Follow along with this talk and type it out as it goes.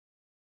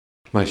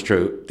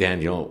Maestro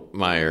Daniel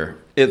Meyer.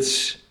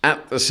 It's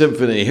at the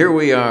Symphony. Here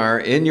we are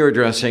in your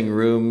dressing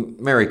room.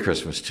 Merry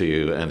Christmas to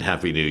you and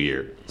Happy New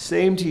Year.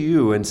 Same to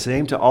you and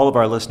same to all of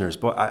our listeners.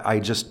 But I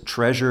just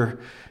treasure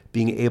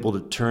being able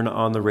to turn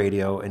on the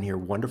radio and hear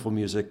wonderful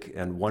music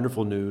and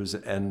wonderful news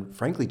and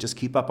frankly just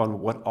keep up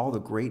on what all the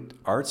great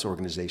arts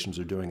organizations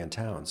are doing in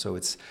town. So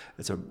it's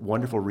a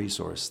wonderful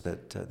resource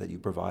that you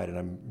provide, and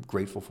I'm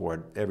grateful for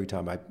it every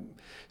time I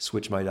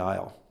switch my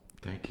dial.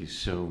 Thank you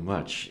so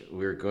much.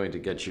 We're going to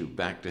get you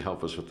back to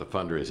help us with the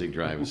fundraising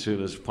drive as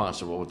soon as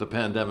possible. With the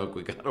pandemic,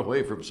 we got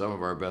away from some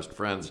of our best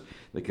friends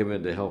that come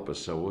in to help us,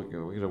 so we're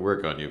going to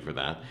work on you for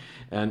that.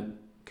 And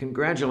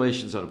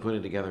congratulations on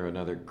putting together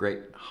another great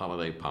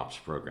Holiday Pops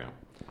program.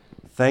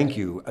 Thank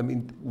you. I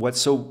mean,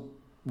 what's so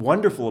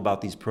wonderful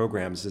about these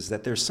programs is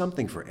that there's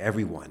something for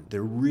everyone. We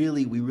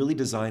really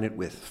design it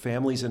with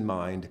families in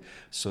mind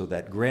so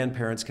that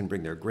grandparents can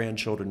bring their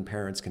grandchildren,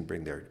 parents can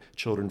bring their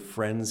children,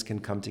 friends can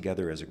come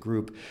together as a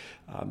group.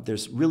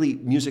 There's really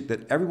music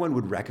that everyone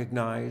would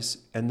recognize,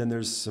 and then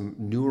there's some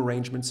new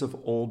arrangements of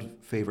old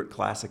favorite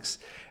classics.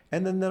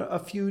 And then a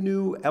few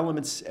new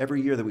elements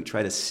every year that we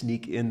try to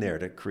sneak in there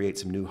to create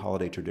some new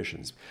holiday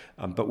traditions.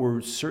 But we're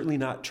certainly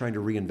not trying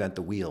to reinvent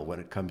the wheel when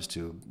it comes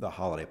to the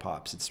Holiday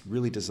Pops. It's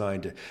really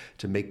designed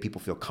to make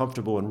people feel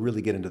comfortable and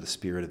really get into the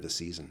spirit of the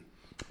season.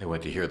 I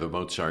went to hear the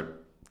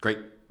Mozart Great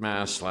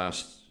Mass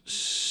last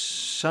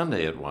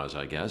Sunday, it was,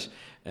 I guess.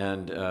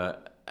 And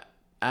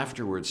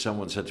afterwards,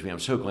 someone said to me, I'm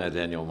so glad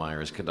Daniel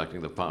Meyer is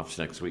conducting the Pops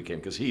next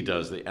weekend because he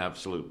does the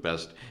absolute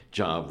best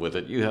job with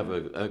it. You have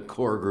a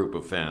core group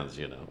of fans,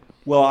 you know.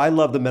 Well, I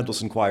love the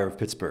Mendelssohn Choir of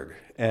Pittsburgh,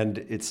 and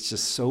it's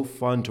just so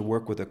fun to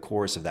work with a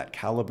chorus of that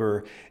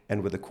caliber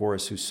and with a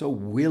chorus who's so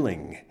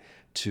willing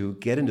to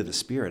get into the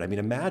spirit. I mean,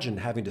 imagine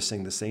having to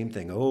sing the same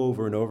thing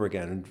over and over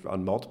again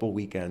on multiple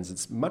weekends.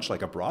 It's much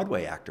like a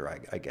Broadway actor,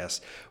 I guess,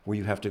 where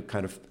you have to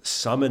kind of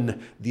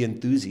summon the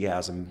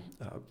enthusiasm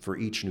for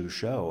each new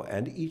show.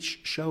 And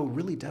each show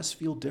really does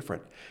feel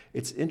different.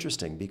 It's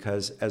interesting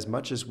because as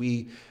much as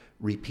we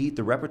repeat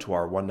the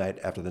repertoire one night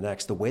after the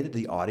next, the way that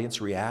the audience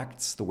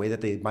reacts, the way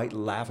that they might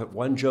laugh at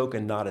one joke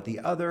and not at the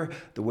other,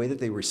 the way that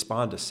they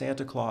respond to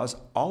Santa Claus,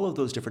 all of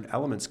those different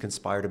elements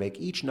conspire to make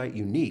each night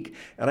unique.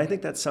 And I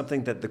think that's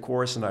something that the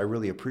chorus and I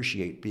really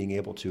appreciate being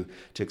able to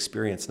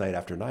experience night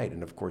after night,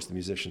 and of course the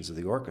musicians of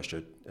the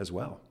orchestra as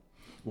well.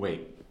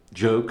 Wait,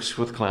 jokes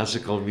with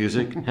classical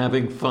music,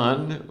 having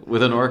fun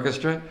with an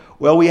orchestra?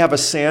 Well, we have a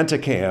Santa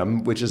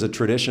Cam, which is a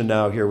tradition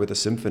now here with the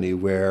symphony,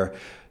 where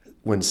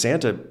when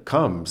Santa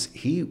comes,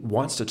 he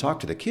wants to talk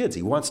to the kids.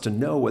 He wants to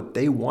know what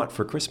they want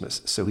for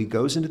Christmas. So he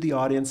goes into the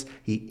audience,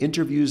 he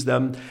interviews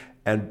them,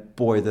 and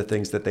boy, the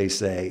things that they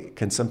say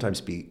can sometimes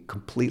be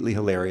completely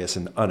hilarious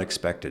and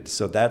unexpected.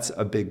 So that's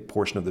a big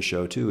portion of the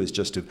show too, is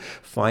just to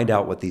find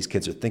out what these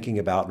kids are thinking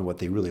about and what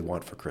they really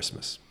want for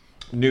Christmas.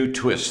 New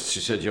twists.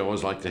 You said you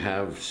always like to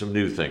have some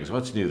new things.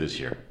 What's new this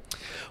year?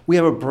 We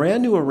have a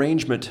brand new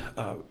arrangement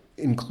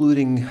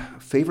including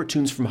favorite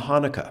tunes from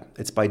Hanukkah.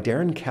 It's by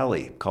Darren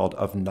Kelly called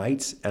Of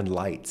Nights and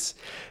Lights.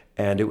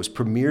 And it was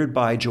premiered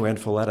by Joanne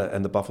Falletta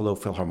and the Buffalo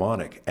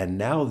Philharmonic. And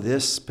now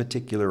this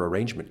particular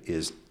arrangement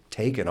is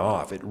taken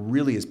off. It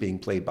really is being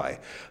played by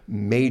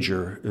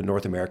major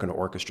North American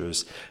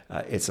orchestras.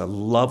 It's a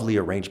lovely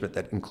arrangement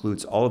that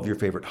includes all of your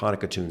favorite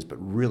Hanukkah tunes, but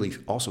really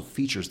also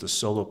features the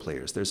solo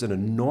players. There's an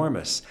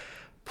enormous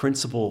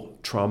principal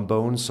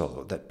trombone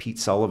solo that Pete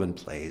Sullivan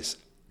plays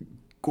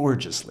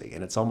gorgeously,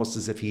 and it's almost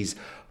as if he's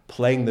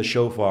playing the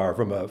shofar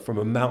from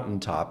a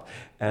mountaintop.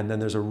 And then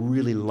there's a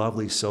really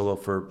lovely solo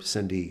for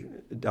Cindy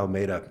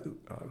Almeida,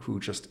 who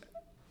just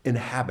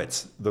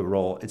inhabits the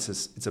role.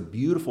 It's a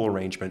beautiful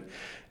arrangement,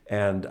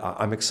 and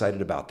I'm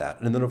excited about that.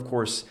 And then, of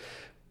course,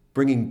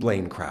 bringing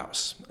Blaine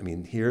Krause. I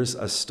mean, here's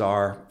a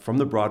star from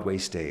the Broadway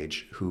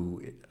stage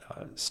who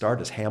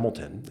starred as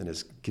Hamilton and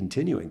is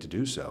continuing to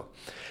do so.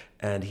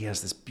 And he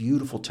has this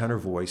beautiful tenor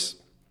voice,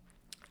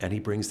 and he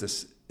brings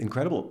this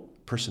incredible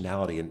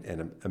personality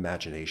and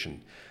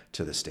imagination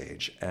to the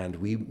stage. And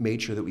we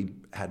made sure that we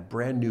had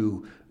brand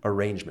new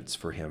arrangements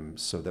for him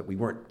so that we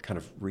weren't kind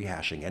of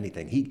rehashing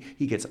anything.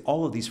 He gets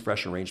all of these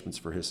fresh arrangements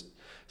for his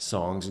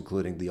songs,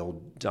 including the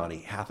old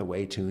Donny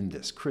Hathaway tune,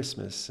 This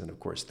Christmas, and of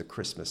course the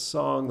Christmas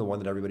song, the one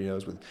that everybody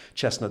knows with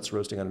chestnuts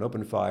roasting on an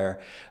open fire.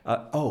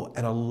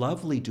 And a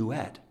lovely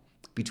duet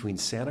between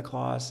Santa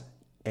Claus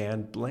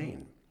and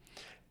Blaine.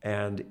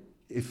 And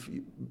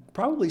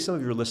probably some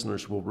of your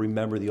listeners will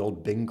remember the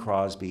old Bing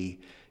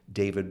Crosby,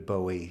 David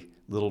Bowie,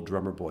 Little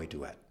Drummer Boy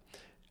duet.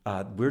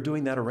 We're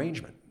doing that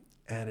arrangement,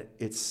 and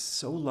it's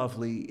so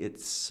lovely.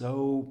 It's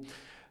so,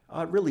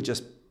 it really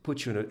just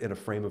puts you in a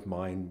frame of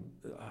mind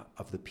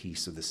of the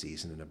peace of the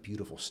season and a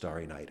beautiful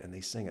starry night, and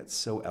they sing it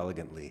so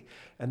elegantly.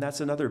 And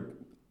that's another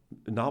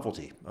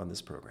novelty on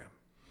this program.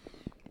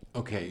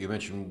 Okay, you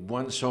mentioned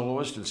one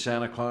soloist in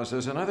Santa Claus.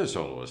 There's another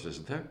soloist,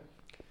 isn't there?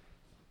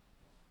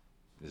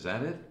 Is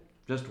that it?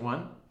 Just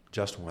one?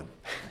 Just one.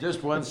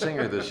 Just one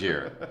singer this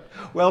year.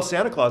 Well,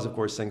 Santa Claus, of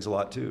course, sings a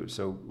lot too,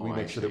 so we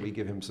make sure see. that we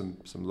give him some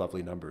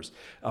lovely numbers.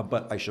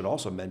 But I should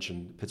also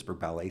mention Pittsburgh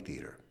Ballet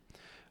Theater.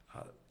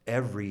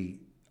 Every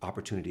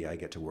opportunity I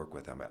get to work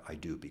with them, I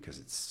do, because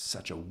it's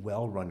such a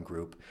well-run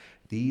group.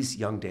 These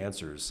young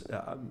dancers,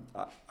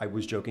 I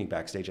was joking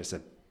backstage, I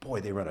said, boy,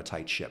 they run a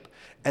tight ship.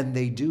 And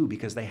they do,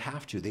 because they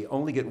have to. They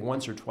only get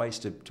once or twice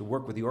to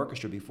work with the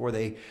orchestra before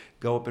they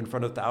go up in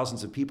front of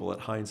thousands of people at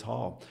Heinz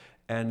Hall.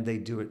 And they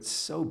do it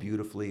so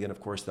beautifully. And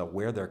of course, they'll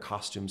wear their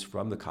costumes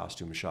from the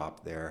costume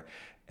shop there.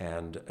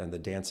 And the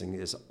dancing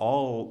is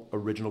all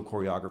original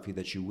choreography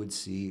that you would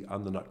see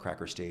on the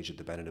Nutcracker stage at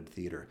the Benedum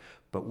Theater.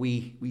 But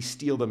we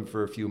steal them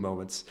for a few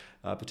moments,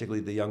 particularly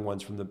the young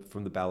ones from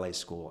the ballet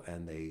school,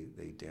 and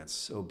they dance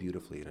so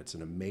beautifully, and it's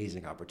an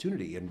amazing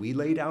opportunity. And we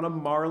lay down a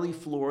Marley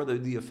floor,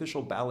 the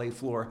official ballet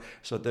floor,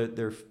 so that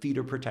their feet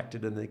are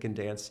protected and they can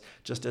dance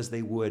just as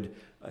they would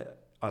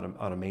on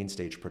a main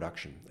stage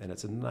production. And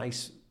it's a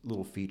nice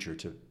little feature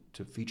to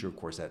feature, of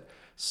course, that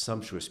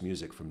sumptuous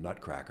music from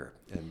Nutcracker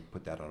and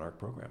put that on our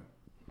program.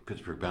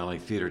 Pittsburgh Ballet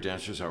Theater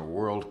dancers are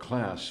world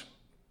class,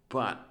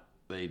 but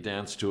they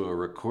dance to a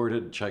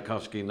recorded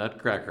Tchaikovsky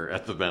Nutcracker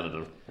at the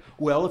Benedum.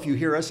 Well, if you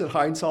hear us at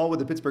Heinz Hall with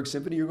the Pittsburgh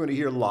Symphony, you're going to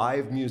hear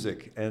live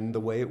music and the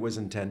way it was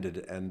intended,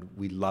 and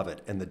we love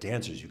it. And the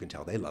dancers, you can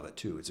tell they love it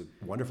too. It's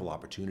a wonderful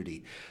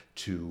opportunity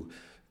to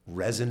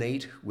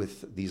resonate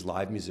with these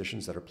live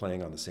musicians that are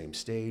playing on the same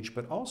stage,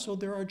 but also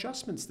there are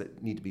adjustments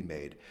that need to be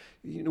made.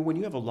 You know, when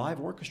you have a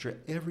live orchestra,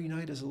 every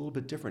night is a little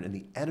bit different, and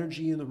the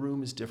energy in the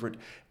room is different,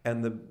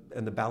 and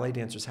the ballet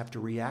dancers have to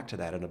react to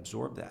that and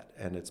absorb that.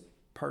 And it's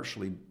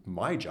partially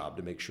my job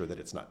to make sure that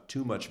it's not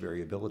too much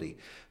variability,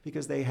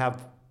 because they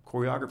have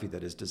choreography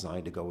that is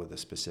designed to go with a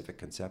specific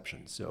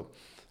conception. So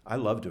I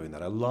love doing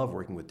that. I love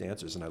working with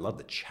dancers, and I love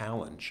the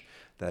challenge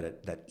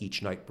that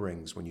each night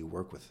brings when you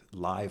work with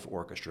live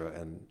orchestra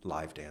and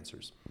live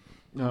dancers.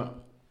 Now,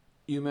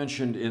 you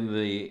mentioned in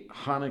the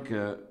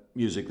Hanukkah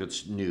music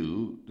that's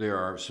new, there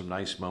are some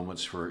nice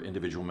moments for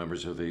individual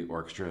members of the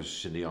orchestra,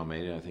 Cindy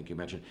Almeida, I think you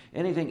mentioned.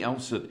 Anything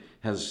else that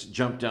has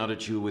jumped out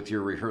at you with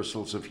your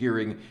rehearsals of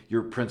hearing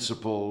your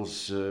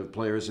principals,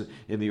 players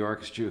in the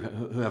orchestra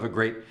who have a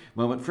great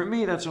moment? For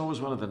me, that's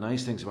always one of the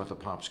nice things about the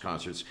Pops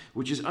concerts,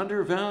 which is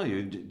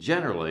undervalued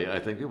generally. I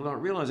think people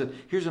don't realize that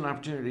here's an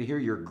opportunity to hear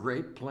your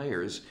great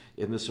players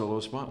in the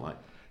solo spotlight.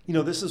 You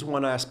know, this is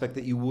one aspect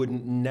that you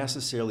wouldn't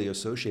necessarily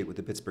associate with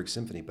the Pittsburgh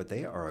Symphony, but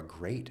they are a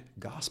great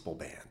gospel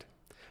band.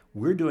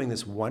 We're doing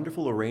this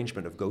wonderful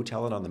arrangement of Go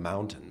Tell It on the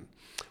Mountain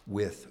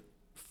with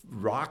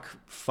rock,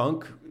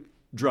 funk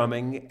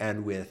drumming,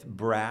 and with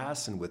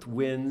brass and with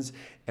winds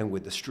and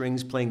with the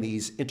strings playing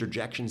these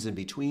interjections in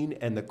between,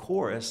 and the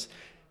chorus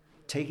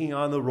taking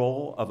on the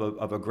role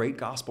of a great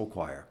gospel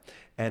choir.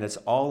 And it's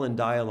all in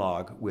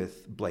dialogue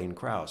with Blaine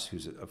Krause,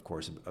 who's, of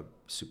course, a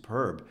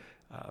superb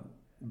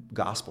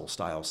gospel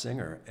style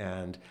singer.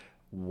 And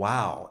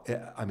wow,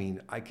 I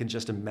mean, I can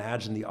just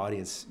imagine the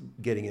audience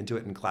getting into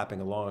it and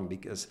clapping along,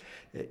 because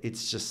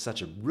it's just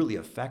such a really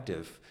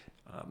effective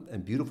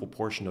and beautiful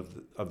portion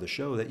of the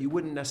show that you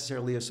wouldn't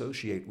necessarily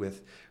associate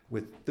with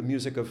the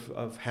music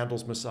of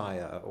Handel's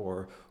Messiah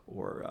or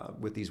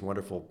with these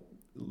wonderful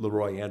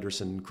Leroy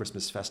Anderson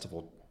Christmas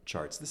Festival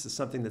charts. This is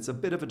something that's a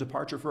bit of a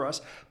departure for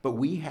us, but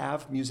we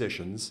have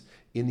musicians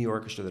in the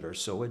orchestra that are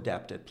so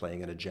adept at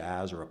playing in a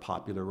jazz or a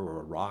popular or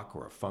a rock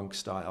or a funk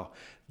style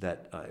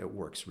that it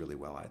works really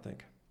well, I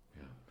think.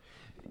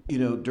 You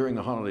know, during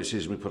the holiday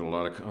season, we put a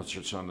lot of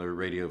concerts on the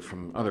radio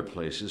from other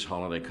places,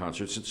 holiday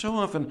concerts, and so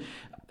often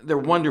they're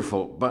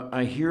wonderful, but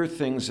I hear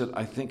things that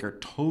I think are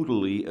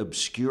totally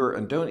obscure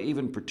and don't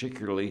even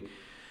particularly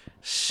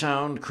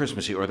sound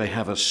Christmassy, or they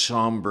have a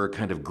somber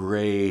kind of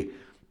gray,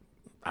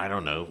 I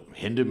don't know,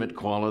 Hindemith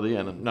quality,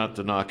 and not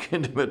to knock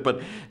Hindemith,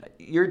 but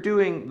you're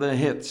doing the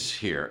hits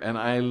here, and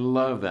I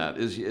love that.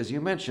 As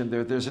you mentioned,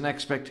 there's an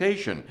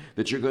expectation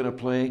that you're going to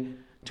play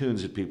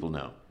tunes that people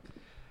know.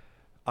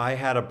 I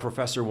had a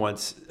professor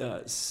once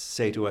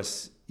say to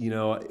us, you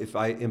know, if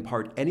I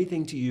impart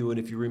anything to you and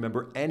if you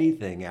remember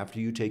anything after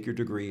you take your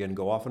degree and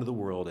go off into the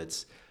world,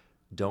 it's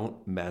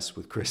don't mess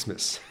with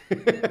Christmas.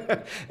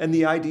 And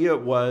the idea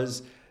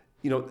was,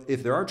 you know,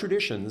 if there are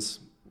traditions,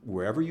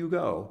 wherever you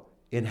go,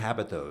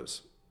 inhabit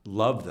those,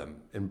 love them,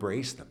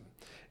 embrace them.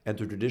 And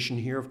the tradition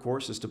here, of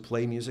course, is to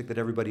play music that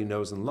everybody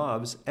knows and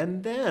loves,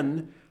 and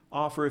then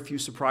offer a few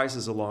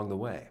surprises along the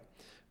way.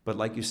 But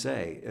like you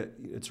say,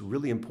 it's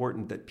really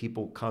important that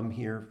people come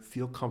here,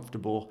 feel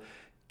comfortable,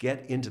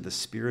 get into the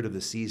spirit of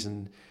the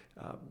season,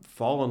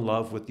 fall in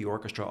love with the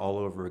orchestra all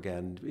over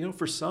again. You know,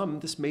 for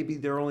some, this may be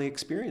their only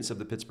experience of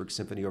the Pittsburgh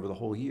Symphony over the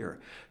whole year.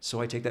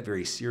 So I take that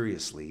very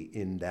seriously,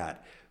 in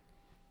that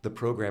the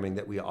programming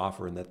that we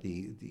offer and that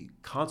the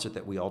concert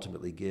that we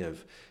ultimately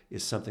give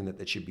is something that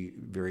they should be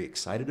very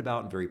excited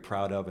about and very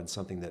proud of, and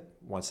something that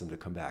wants them to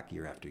come back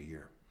year after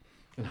year.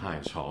 And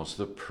Heinz Hall is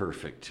the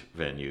perfect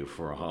venue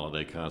for a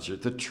holiday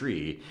concert. The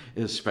tree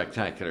is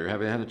spectacular.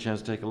 Have you had a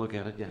chance to take a look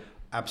at it yet?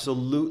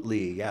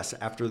 Absolutely, yes.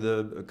 After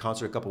the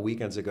concert a couple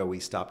weekends ago, we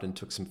stopped and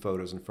took some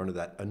photos in front of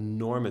that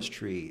enormous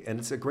tree. And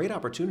it's a great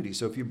opportunity.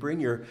 So if you bring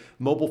your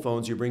mobile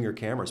phones, you bring your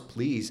cameras,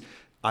 please,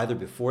 either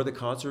before the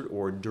concert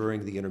or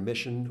during the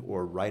intermission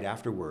or right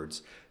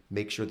afterwards,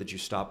 make sure that you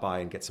stop by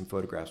and get some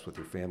photographs with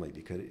your family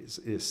because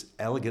it's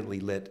elegantly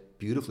lit,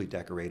 beautifully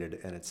decorated,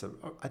 and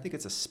I think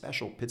it's a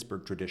special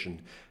Pittsburgh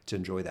tradition to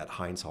enjoy that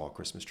Heinz Hall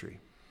Christmas tree.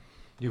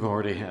 You've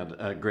already had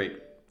a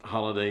great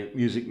holiday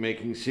music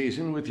making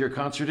season with your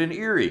concert in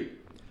Erie.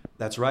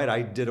 That's right.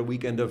 I did a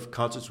weekend of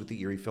concerts with the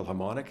Erie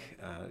Philharmonic,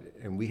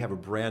 and we have a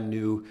brand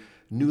new,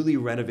 newly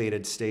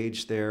renovated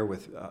stage there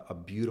with a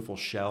beautiful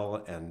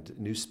shell and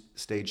new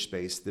stage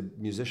space. The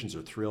musicians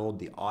are thrilled.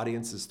 The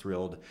audience is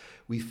thrilled.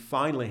 We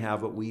finally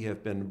have what we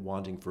have been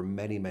wanting for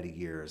many, many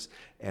years,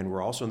 and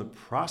we're also in the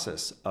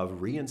process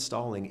of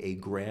reinstalling a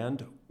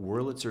grand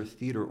Wurlitzer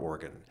theater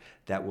organ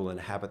that will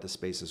inhabit the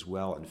space as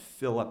well and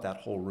fill up that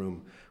whole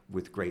room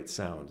with great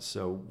sound.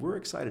 So we're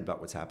excited about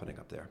what's happening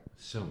up there.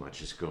 So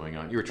much is going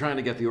on. You were trying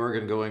to get the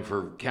organ going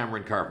for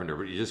Cameron Carpenter,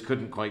 but you just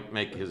couldn't quite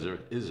make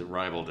his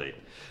arrival date.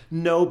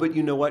 No, but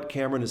you know what?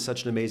 Cameron is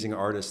such an amazing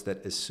artist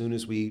that as soon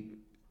as we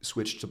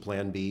switched to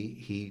Plan B,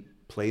 he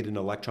played an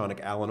electronic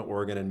Allen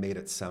organ and made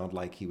it sound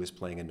like he was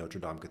playing in Notre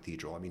Dame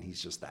Cathedral. I mean,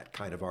 he's just that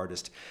kind of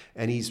artist.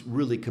 And he's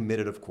really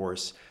committed, of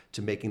course,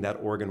 to making that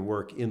organ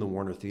work in the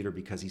Warner Theater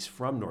because he's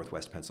from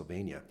Northwest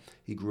Pennsylvania.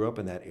 He grew up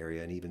in that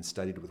area and even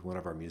studied with one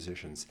of our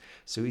musicians.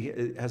 So he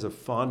has a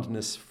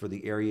fondness for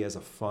the area, has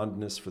a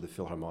fondness for the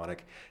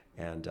Philharmonic.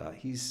 And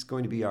he's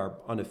going to be our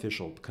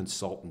unofficial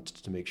consultant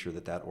to make sure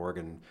that that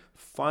organ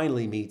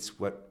finally meets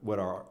what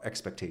our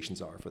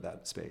expectations are for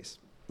that space.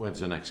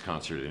 When's the next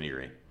concert in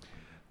Erie?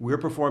 We're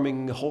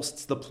performing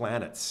Holst's The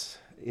Planets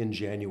in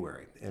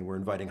January, and we're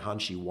inviting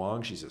Hanshi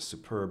Wang. She's a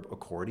superb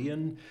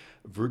accordion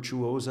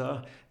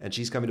virtuosa, and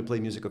she's coming to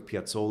play music of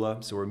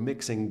Piazzolla. So we're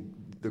mixing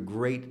the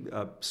great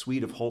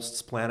suite of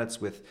Holst's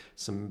Planets with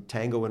some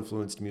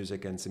tango-influenced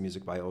music and some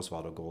music by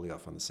Osvaldo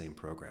Golioff on the same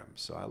program.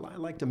 So I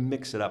like to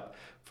mix it up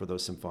for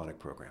those symphonic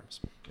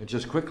programs. And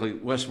just quickly,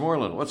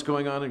 Westmoreland, what's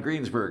going on in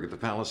Greensburg at the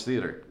Palace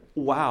Theater?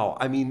 Wow,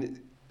 I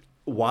mean,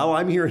 while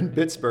I'm here in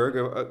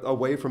Pittsburgh,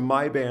 away from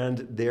my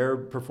band, they're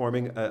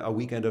performing a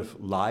weekend of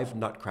live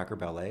Nutcracker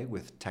Ballet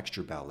with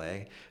Texture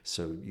Ballet.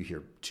 So you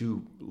hear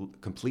two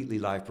completely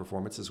live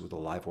performances with a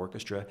live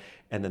orchestra.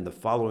 And then the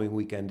following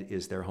weekend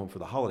is their Home for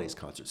the Holidays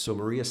concert. So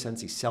Maria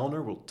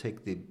Sensi-Sellner will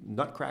take the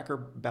Nutcracker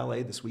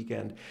Ballet this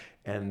weekend.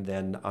 And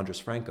then Andres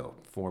Franco,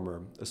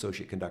 former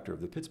associate conductor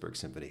of the Pittsburgh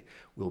Symphony,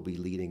 will be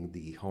leading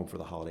the Home for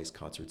the Holidays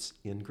concerts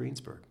in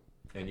Greensburg.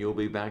 And you'll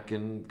be back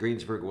in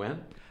Greensburg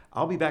when?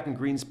 I'll be back in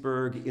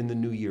Greensburg in the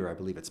new year. I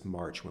believe it's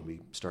March when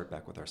we start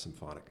back with our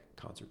symphonic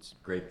concerts.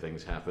 Great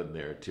things happen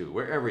there, too,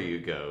 wherever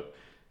you go.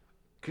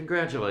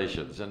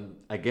 Congratulations. And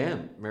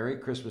again, Merry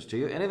Christmas to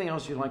you. Anything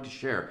else you'd like to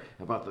share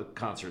about the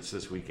concerts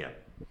this weekend?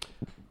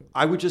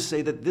 I would just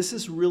say that this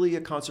is really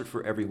a concert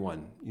for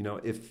everyone. You know,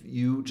 if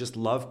you just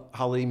love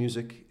holiday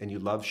music and you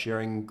love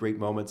sharing great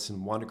moments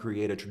and want to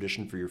create a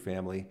tradition for your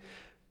family,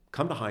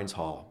 come to Heinz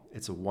Hall.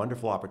 It's a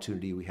wonderful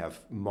opportunity. We have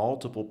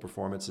multiple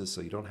performances,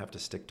 so you don't have to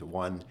stick to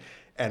one.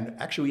 And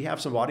actually, we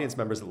have some audience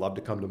members that love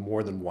to come to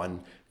more than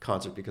one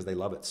concert because they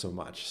love it so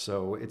much.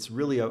 So it's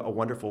really a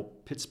wonderful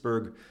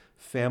Pittsburgh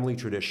family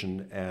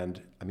tradition.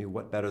 And I mean,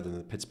 what better than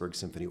the Pittsburgh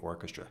Symphony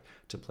Orchestra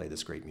to play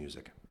this great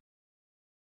music?